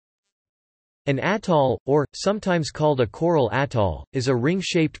An atoll, or, sometimes called a coral atoll, is a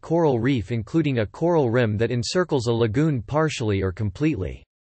ring-shaped coral reef including a coral rim that encircles a lagoon partially or completely.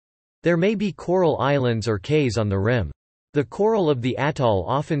 There may be coral islands or cays on the rim. The coral of the atoll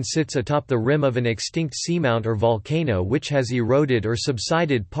often sits atop the rim of an extinct seamount or volcano which has eroded or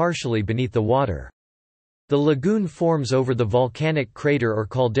subsided partially beneath the water. The lagoon forms over the volcanic crater or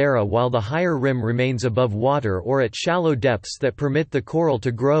caldera while the higher rim remains above water or at shallow depths that permit the coral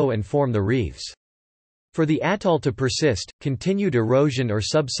to grow and form the reefs. For the atoll to persist, continued erosion or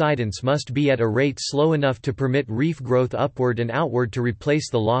subsidence must be at a rate slow enough to permit reef growth upward and outward to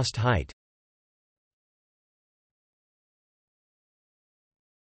replace the lost height.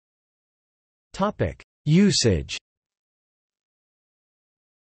 Usage.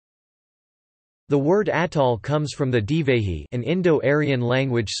 The word atoll comes from the Divehi, an Indo-Aryan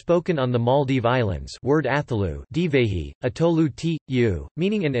language spoken on the Maldive Islands, word athalu, Divehi, Atolu tu,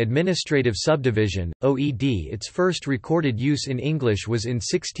 meaning an administrative subdivision, oed. Its first recorded use in English was in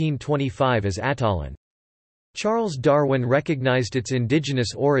 1625 as atollan. Charles Darwin recognized its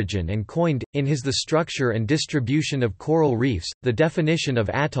indigenous origin and coined, in his The Structure and Distribution of Coral Reefs, the definition of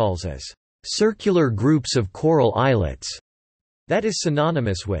atolls as circular groups of coral islets, that is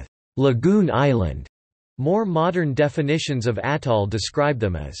synonymous with lagoon island. More modern definitions of atoll describe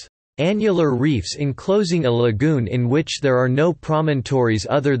them as annular reefs enclosing a lagoon in which there are no promontories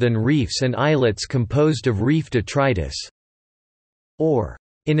other than reefs and islets composed of reef detritus, or,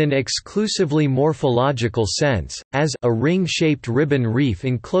 in an exclusively morphological sense, as a ring-shaped ribbon reef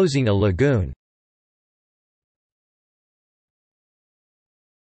enclosing a lagoon.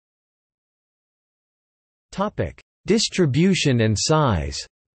 Distribution and size.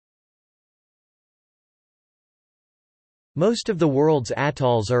 Most of the world's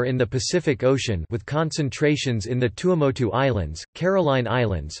atolls are in the Pacific Ocean with concentrations in the Tuamotu Islands, Caroline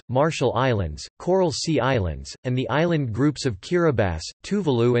Islands, Marshall Islands, Coral Sea Islands, and the island groups of Kiribati,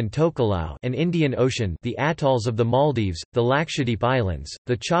 Tuvalu and Tokelau, and Indian Ocean, the atolls of the Maldives, the Lakshadweep Islands,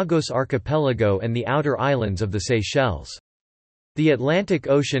 the Chagos Archipelago and the outer islands of the Seychelles. The Atlantic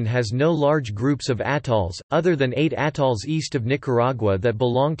Ocean has no large groups of atolls, other than 8 atolls east of Nicaragua that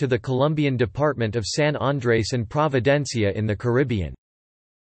belong to the Colombian department of San Andrés and Providencia in the Caribbean.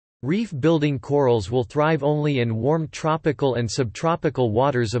 Reef-building corals will thrive only in warm tropical and subtropical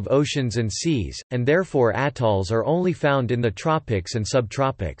waters of oceans and seas, and therefore atolls are only found in the tropics and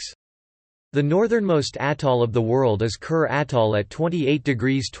subtropics. The northernmost atoll of the world is Kur Atoll at 28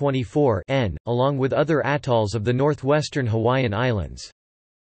 degrees 24 N, along with other atolls of the northwestern Hawaiian Islands.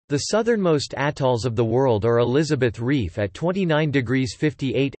 The southernmost atolls of the world are Elizabeth Reef at 29 degrees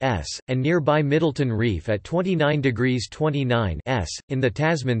 58 S, and nearby Middleton Reef at 29 degrees 29 S, in the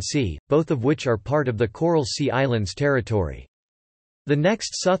Tasman Sea, both of which are part of the Coral Sea Islands territory. The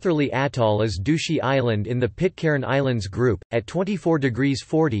next southerly atoll is Dushi Island in the Pitcairn Islands group, at 24 degrees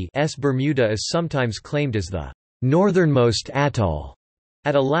 40 S. Bermuda is sometimes claimed as the northernmost atoll,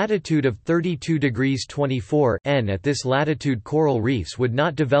 at a latitude of 32 degrees 24 N. At this latitude coral reefs would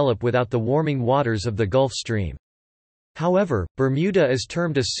not develop without the warming waters of the Gulf Stream. However, Bermuda is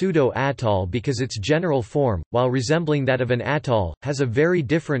termed a pseudo-atoll because its general form, while resembling that of an atoll, has a very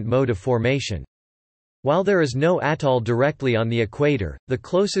different mode of formation. While there is no atoll directly on the equator, the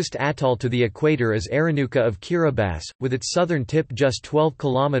closest atoll to the equator is Aranuka of Kiribati, with its southern tip just 12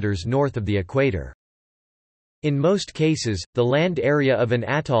 km north of the equator. In most cases, the land area of an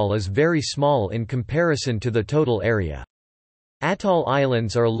atoll is very small in comparison to the total area. Atoll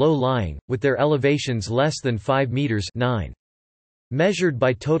islands are low-lying, with their elevations less than 5 meters (9). Measured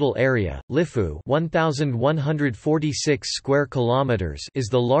by total area, Lifu 1,146 square kilometers is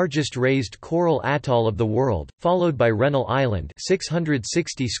the largest raised coral atoll of the world, followed by Rennell Island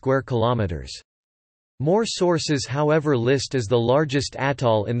 660 square kilometers. More sources however list as the largest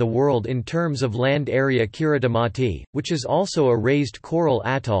atoll in the world in terms of land area Kiritimati, which is also a raised coral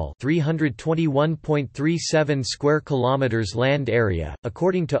atoll 321.37 square kilometers land area,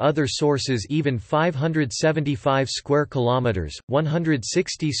 according to other sources even 575 square kilometers,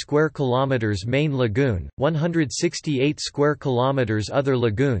 160 square kilometers main lagoon, 168 square kilometers other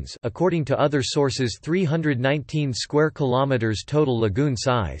lagoons, according to other sources 319 square kilometers total lagoon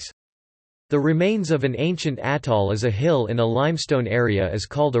size. The remains of an ancient atoll as a hill in a limestone area is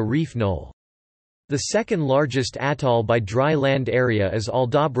called a reef knoll. The second largest atoll by dry land area is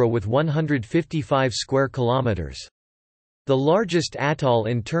Aldabra with 155 square kilometers. The largest atoll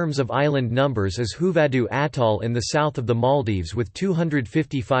in terms of island numbers is Huvadu Atoll in the south of the Maldives with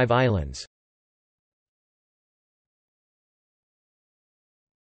 255 islands.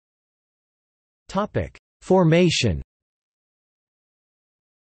 Formation.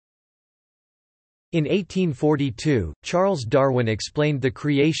 In 1842, Charles Darwin explained the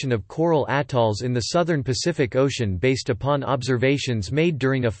creation of coral atolls in the southern Pacific Ocean based upon observations made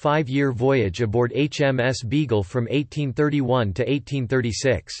during a 5-year voyage aboard HMS Beagle from 1831 to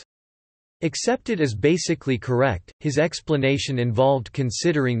 1836. Accepted as basically correct, his explanation involved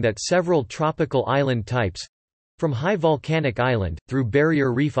considering that several tropical island types—from high volcanic island, through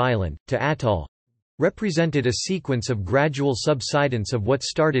barrier reef island, to atoll, represented a sequence of gradual subsidence of what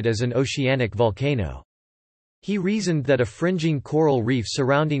started as an oceanic volcano. He reasoned that a fringing coral reef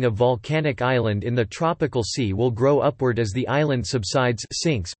surrounding a volcanic island in the tropical sea will grow upward as the island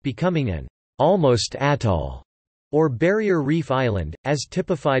sinks, becoming an almost atoll, or barrier reef island, as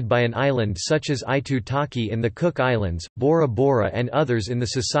typified by an island such as Aitutaki in the Cook Islands, Bora Bora and others in the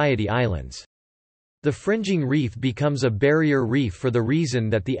Society Islands. The fringing reef becomes a barrier reef for the reason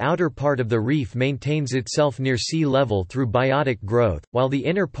that the outer part of the reef maintains itself near sea level through biotic growth, while the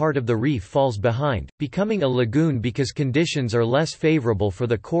inner part of the reef falls behind, becoming a lagoon because conditions are less favorable for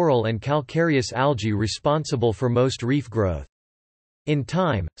the coral and calcareous algae responsible for most reef growth. In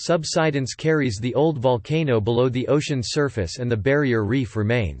time, subsidence carries the old volcano below the ocean surface and the barrier reef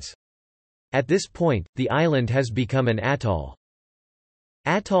remains. At this point, the island has become an atoll.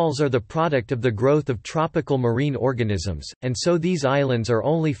 Atolls are the product of the growth of tropical marine organisms, and so these islands are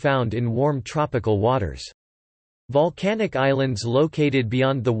only found in warm tropical waters. Volcanic islands located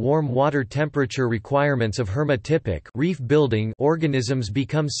beyond the warm water temperature requirements of hermatypic reef-building organisms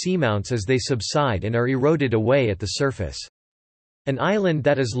become seamounts as they subside and are eroded away at the surface. An island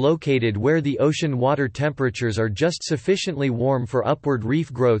that is located where the ocean water temperatures are just sufficiently warm for upward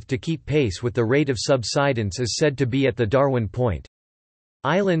reef growth to keep pace with the rate of subsidence is said to be at the Darwin point.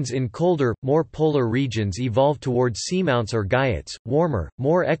 Islands in colder, more polar regions evolve toward seamounts or guyots, warmer,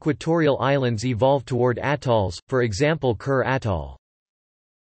 more equatorial islands evolve toward atolls, for example Kerr Atoll.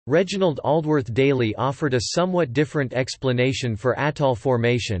 Reginald Aldworth Daly offered a somewhat different explanation for atoll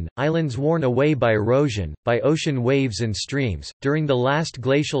formation: islands worn away by erosion, by ocean waves and streams, during the last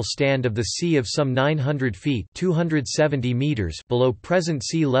glacial stand of the sea of some 900 feet (270 meters) below present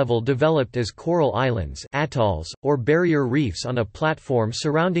sea level developed as coral islands, atolls, or barrier reefs on a platform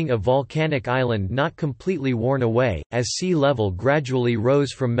surrounding a volcanic island not completely worn away, as sea level gradually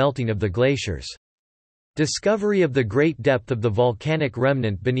rose from melting of the glaciers. Discovery of the great depth of the volcanic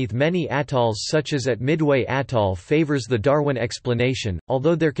remnant beneath many atolls such as at Midway Atoll favors the Darwin explanation,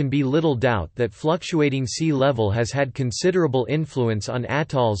 although there can be little doubt that fluctuating sea level has had considerable influence on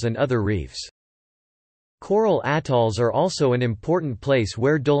atolls and other reefs. Coral atolls are also an important place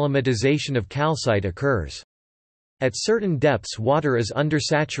where dolomitization of calcite occurs. At certain depths water is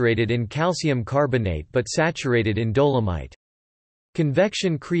undersaturated in calcium carbonate but saturated in dolomite.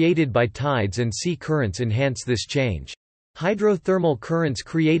 Convection created by tides and sea currents enhance this change. Hydrothermal currents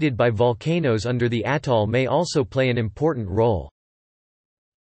created by volcanoes under the atoll may also play an important role.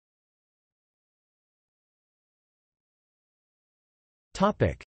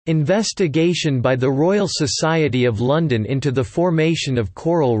 Investigation by the Royal Society of London into the formation of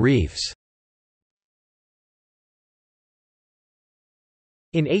coral reefs.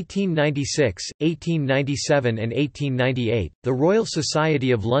 In 1896, 1897 and 1898, the Royal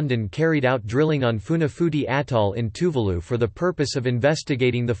Society of London carried out drilling on Funafuti Atoll in Tuvalu for the purpose of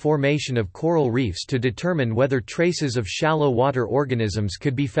investigating the formation of coral reefs to determine whether traces of shallow water organisms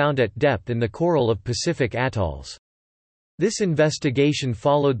could be found at depth in the coral of Pacific atolls. This investigation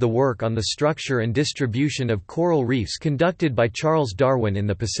followed the work on the structure and distribution of coral reefs conducted by Charles Darwin in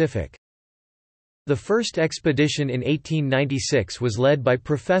the Pacific. The first expedition in 1896 was led by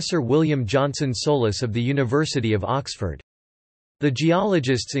Professor William Johnson Solis of the University of Oxford. The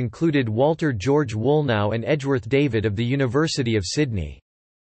geologists included Walter George Woolnow and Edgeworth David of the University of Sydney.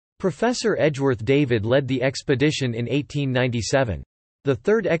 Professor Edgeworth David led the expedition in 1897. The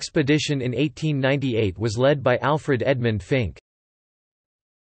third expedition in 1898 was led by Alfred Edmund Fink.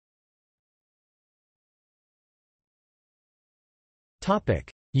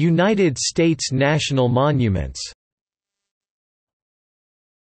 United States national monuments.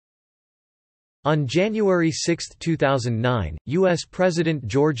 On January 6, 2009, U.S. President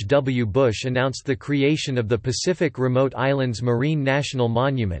George W. Bush announced the creation of the Pacific Remote Islands Marine National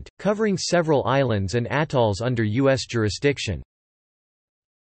Monument, covering several islands and atolls under U.S. jurisdiction.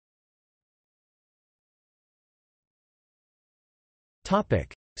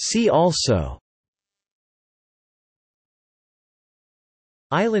 See also: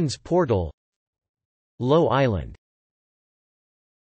 Islands portal, Low Island.